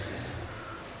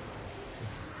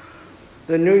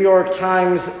the New York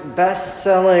Times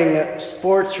best-selling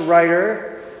sports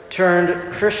writer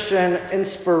turned Christian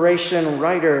inspiration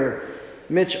writer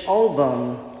Mitch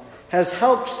Albom has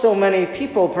helped so many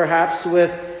people, perhaps,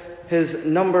 with his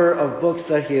number of books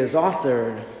that he has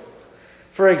authored.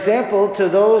 For example, to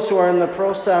those who are in the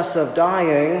process of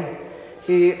dying,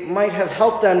 he might have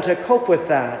helped them to cope with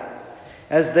that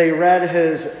as they read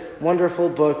his wonderful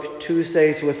book,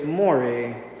 Tuesdays with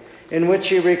Morrie, in which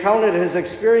he recounted his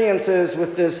experiences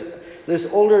with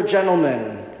this older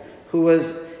gentleman who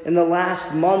was in the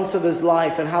last months of his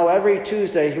life, and how every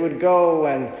Tuesday he would go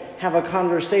and have a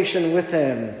conversation with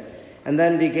him and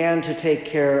then began to take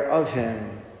care of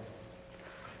him.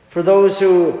 For those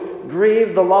who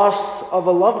grieve the loss of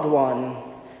a loved one,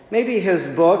 maybe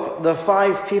his book, The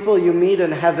 5 People You Meet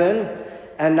in Heaven,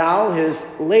 and now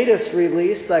his latest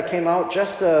release that came out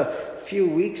just a few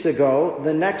weeks ago,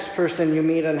 The Next Person You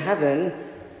Meet in Heaven,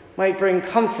 might bring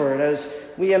comfort as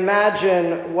we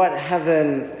imagine what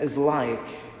heaven is like.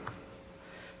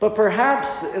 But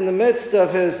perhaps in the midst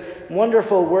of his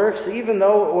wonderful works, even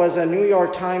though it was a New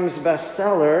York Times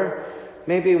bestseller,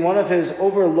 maybe one of his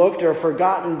overlooked or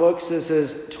forgotten books is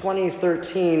his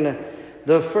 2013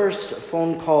 The First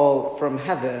Phone Call from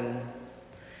Heaven.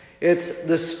 It's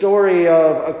the story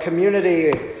of a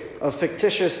community, a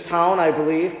fictitious town, I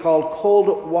believe, called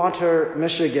Coldwater,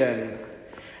 Michigan.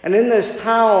 And in this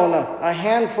town, a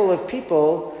handful of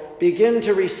people begin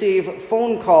to receive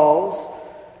phone calls,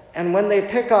 and when they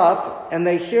pick up and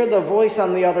they hear the voice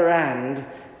on the other end,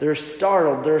 they're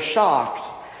startled, they're shocked,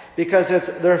 because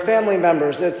it's their family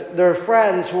members, it's their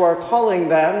friends who are calling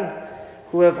them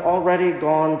who have already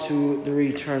gone to their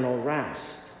eternal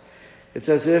rest. It's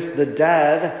as if the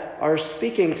dead are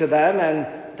speaking to them, and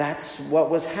that's what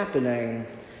was happening,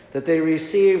 that they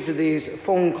received these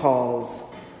phone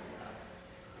calls.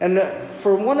 And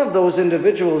for one of those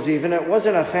individuals even, it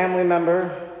wasn't a family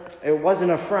member, it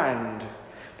wasn't a friend,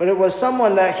 but it was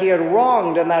someone that he had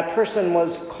wronged, and that person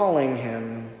was calling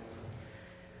him.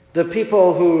 The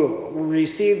people who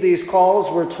received these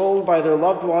calls were told by their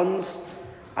loved ones,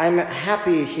 "I'm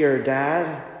happy here,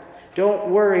 Dad. Don't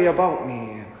worry about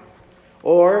me."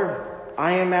 Or,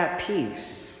 "I am at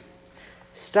peace.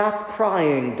 Stop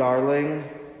crying, darling.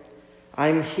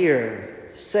 I'm here,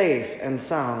 safe and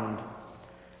sound.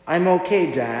 I'm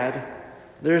okay, Dad.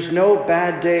 There's no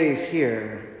bad days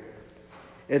here.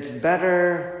 It's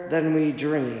better than we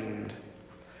dreamed."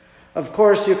 Of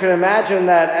course, you can imagine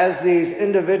that as these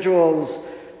individuals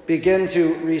begin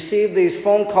to receive these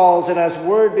phone calls, and as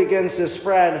word begins to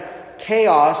spread,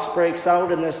 chaos breaks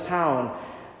out in this town.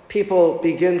 People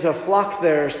begin to flock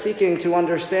there, seeking to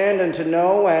understand and to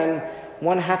know, and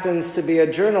one happens to be a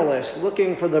journalist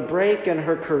looking for the break in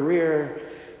her career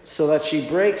so that she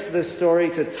breaks this story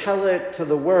to tell it to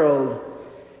the world.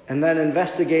 And then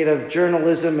investigative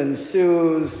journalism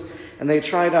ensues, and they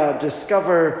try to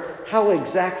discover how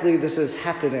exactly this is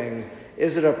happening.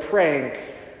 Is it a prank?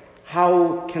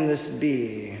 How can this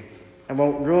be? I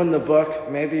won't ruin the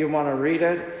book. Maybe you want to read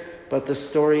it, but the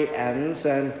story ends.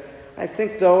 And I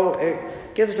think, though, it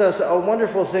gives us a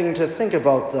wonderful thing to think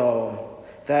about, though,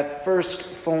 that first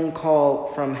phone call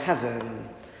from heaven.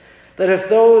 That if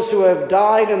those who have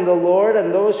died in the Lord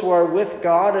and those who are with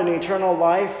God in eternal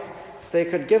life, if they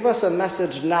could give us a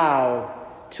message now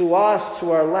to us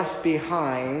who are left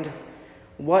behind,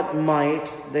 what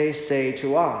might they say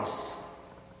to us?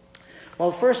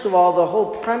 Well, first of all, the whole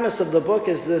premise of the book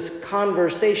is this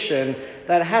conversation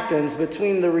that happens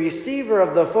between the receiver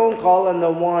of the phone call and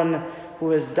the one who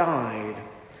has died.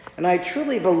 And I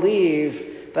truly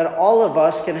believe that all of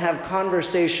us can have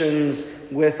conversations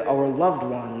with our loved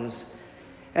ones.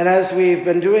 And as we've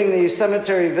been doing these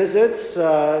cemetery visits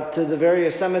to the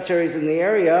various cemeteries in the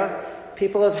area,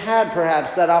 people have had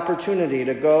perhaps that opportunity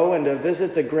to go and to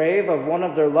visit the grave of one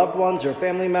of their loved ones or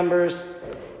family members,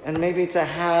 and maybe to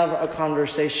have a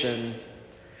conversation.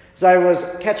 As I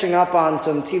was catching up on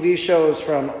some TV shows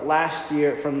from last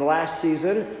year, from the last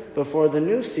season, before the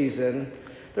new season,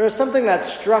 there was something that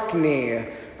struck me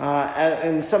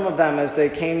in some of them as they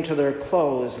came to their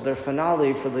close, their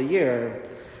finale for the year.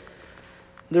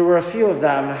 There were a few of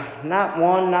them, not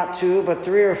one, not two, but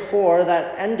 3 or 4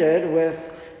 that ended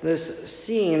with this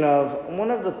scene of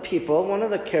one of the people, one of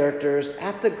the characters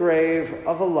at the grave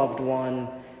of a loved one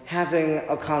having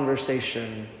a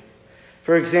conversation.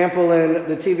 For example, in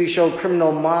the TV show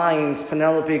Criminal Minds,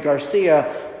 Penelope Garcia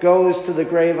goes to the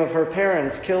grave of her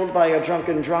parents killed by a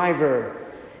drunken driver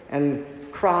and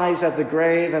cries at the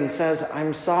grave and says,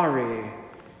 "I'm sorry,"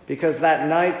 because that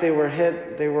night they were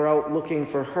hit, they were out looking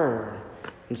for her.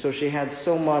 And so she had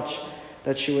so much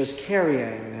that she was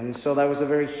carrying. And so that was a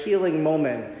very healing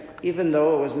moment even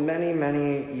though it was many,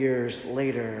 many years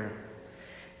later.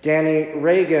 Danny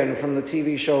Reagan from the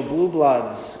TV show Blue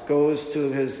Bloods goes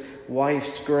to his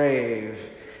wife's grave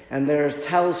and there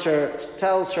tells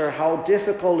her how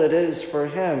difficult it is for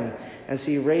him as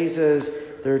he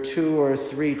raises their 2 or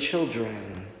 3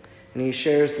 children. And he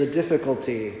shares the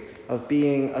difficulty of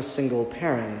being a single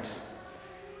parent.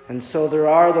 And so there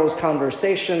are those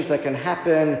conversations that can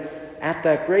happen at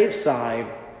that graveside.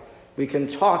 We can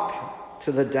talk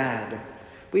to the dead.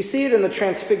 We see it in the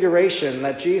Transfiguration,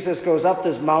 that Jesus goes up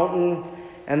this mountain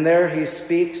and there he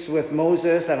speaks with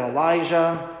Moses and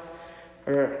Elijah.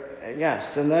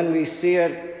 And then we see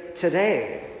it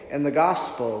today in the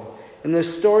gospel. In the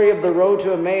story of the road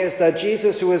to Emmaus, that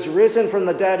Jesus, who is risen from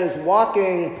the dead, is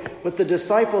walking with the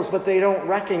disciples, but they don't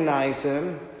recognize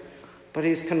him. But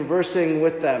he's conversing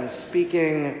with them,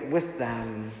 speaking with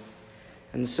them.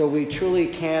 And so we truly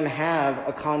can have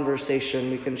a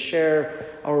conversation. We can share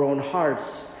our own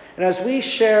hearts. And as we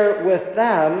share with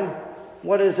them,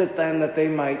 what is it then that they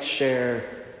might share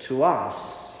to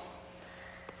us?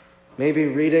 Maybe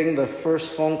reading the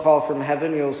first phone call from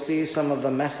heaven, you'll see some of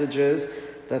the messages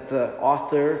that the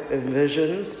author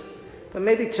envisions. But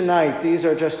maybe tonight, these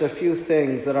are just a few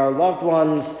things that our loved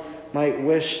ones might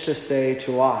wish to say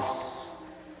to us.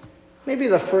 Maybe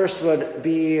the first would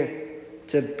be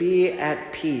to be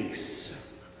at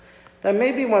peace. That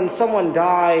maybe when someone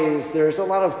dies, there's a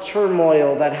lot of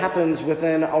turmoil that happens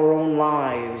within our own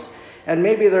lives. And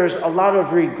maybe there's a lot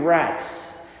of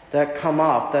regrets that come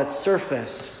up, that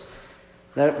surface,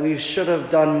 that we should have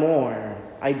done more.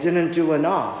 I didn't do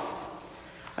enough.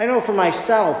 I know for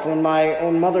myself, when my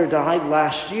own mother died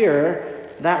last year,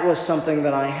 that was something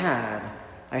that I had.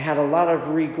 I had a lot of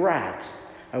regret.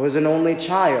 I was an only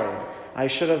child. I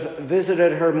should have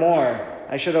visited her more.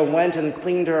 I should have went and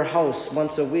cleaned her house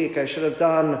once a week. I should have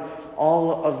done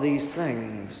all of these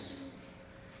things.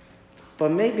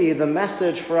 But maybe the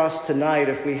message for us tonight,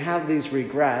 if we have these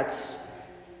regrets,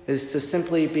 is to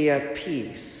simply be at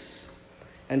peace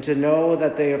and to know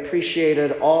that they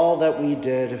appreciated all that we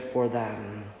did for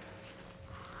them.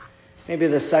 Maybe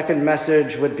the second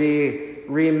message would be,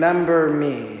 remember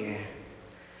me.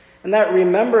 And that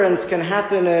remembrance can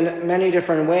happen in many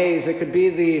different ways. It could be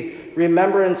the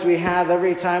remembrance we have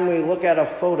every time we look at a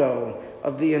photo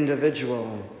of the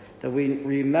individual, that we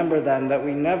remember them, that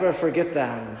we never forget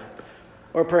them.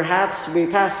 Or perhaps we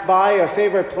pass by a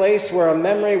favorite place where a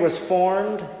memory was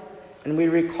formed, and we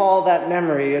recall that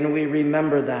memory and we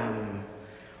remember them.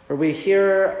 Or we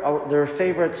hear their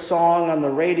favorite song on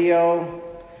the radio,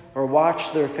 or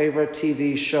watch their favorite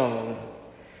TV show.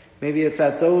 Maybe it's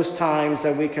at those times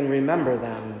that we can remember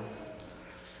them.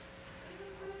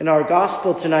 In our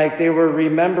gospel tonight, they were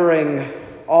remembering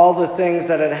all the things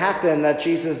that had happened, that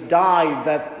Jesus died,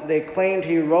 that they claimed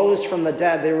he rose from the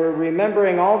dead. They were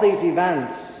remembering all these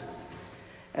events.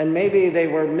 And maybe they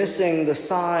were missing the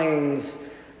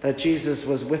signs that Jesus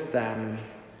was with them.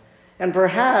 And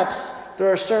perhaps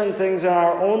there are certain things in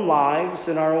our own lives,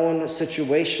 in our own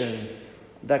situation,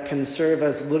 that can serve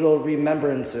as little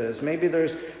remembrances. Maybe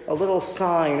there's a little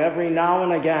sign every now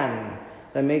and again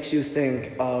that makes you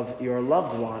think of your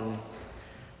loved one.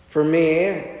 For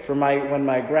me, when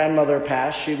my grandmother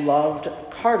passed, she loved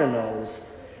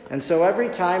cardinals. And so every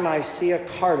time I see a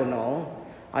cardinal,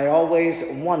 I always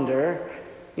wonder,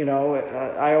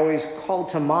 I always call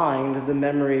to mind the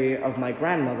memory of my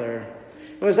grandmother.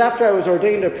 It was after I was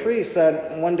ordained a priest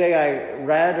that one day I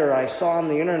read or I saw on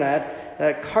the internet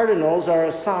that cardinals are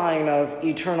a sign of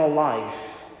eternal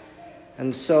life.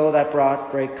 And so that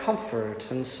brought great comfort.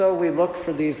 And so we look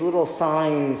for these little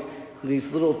signs,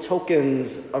 these little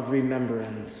tokens of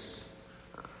remembrance.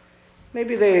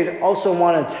 Maybe they'd also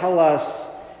want to tell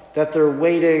us that they're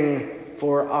waiting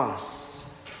for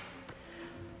us.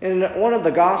 In one of the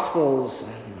Gospels,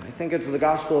 I think it's the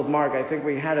Gospel of Mark, I think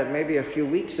we had it maybe a few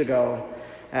weeks ago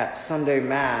at Sunday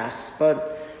Mass,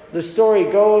 but the story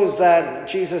goes that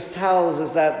Jesus tells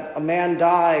is that a man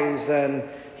dies and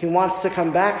he wants to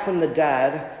come back from the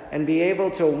dead and be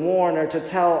able to warn or to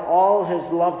tell all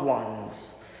his loved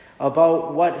ones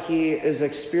about what he is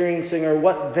experiencing or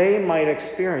what they might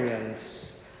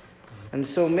experience. And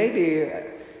so maybe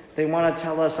they want to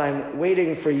tell us, I'm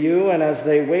waiting for you, and as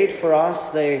they wait for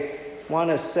us, they want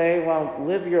to say, well,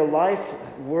 live your life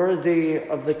worthy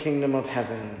of the kingdom of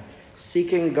heaven.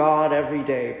 Seeking God every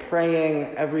day,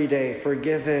 praying every day,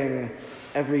 forgiving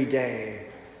every day,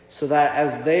 so that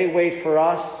as they wait for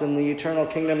us in the eternal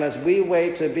kingdom, as we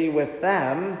wait to be with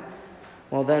them,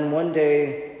 well, then one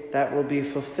day that will be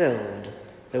fulfilled,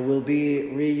 that we'll be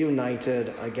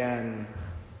reunited again.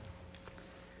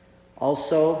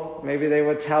 Also, maybe they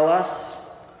would tell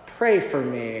us, pray for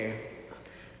me.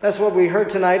 That's what we heard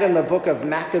tonight in the book of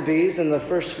Maccabees in the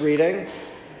first reading.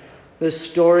 This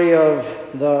story of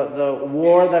the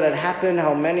war that had happened,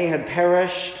 how many had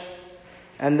perished.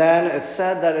 And then it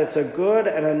said that it's a good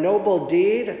and a noble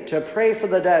deed to pray for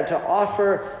the dead, to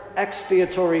offer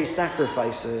expiatory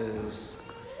sacrifices.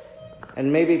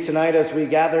 And maybe tonight as we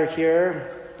gather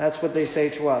here, that's what they say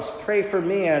to us. Pray for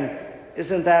me, and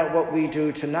isn't that what we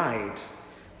do tonight?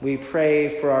 We pray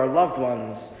for our loved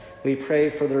ones. We pray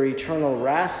for their eternal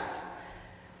rest,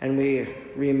 and we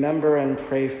remember and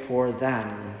pray for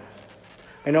them.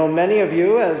 I know many of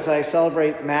you, as I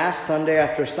celebrate Mass Sunday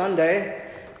after Sunday,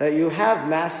 that you have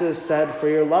Masses said for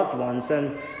your loved ones,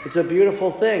 and it's a beautiful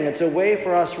thing. It's a way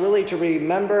for us really to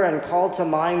remember and call to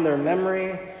mind their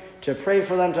memory, to pray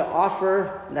for them, to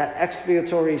offer that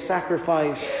expiatory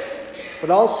sacrifice.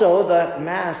 But also that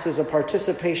Mass is a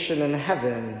participation in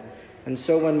heaven. And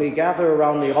so when we gather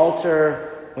around the altar,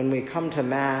 when we come to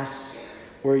Mass,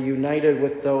 we're united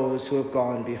with those who have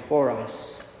gone before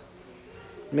us.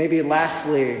 Maybe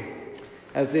lastly,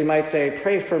 as they might say,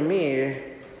 pray for me,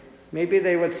 maybe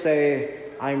they would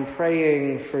say, I'm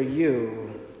praying for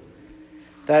you.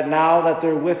 That now that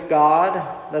they're with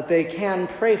God, that they can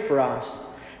pray for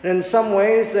us. And in some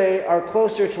ways, they are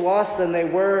closer to us than they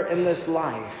were in this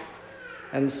life.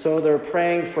 And so they're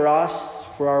praying for us,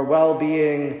 for our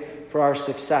well-being, for our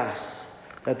success.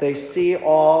 That they see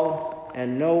all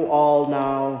and know all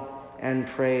now and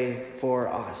pray for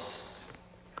us.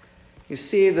 You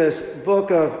see, this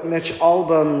book of Mitch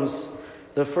Albom's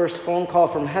The First Phone Call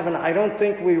from Heaven, I don't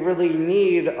think we really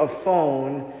need a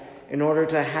phone in order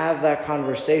to have that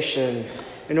conversation,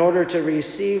 in order to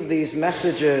receive these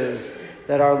messages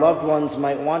that our loved ones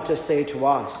might want to say to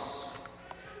us.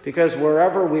 Because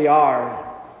wherever we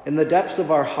are, in the depths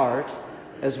of our heart,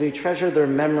 as we treasure their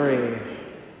memory,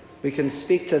 we can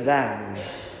speak to them,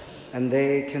 and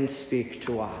they can speak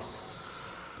to us.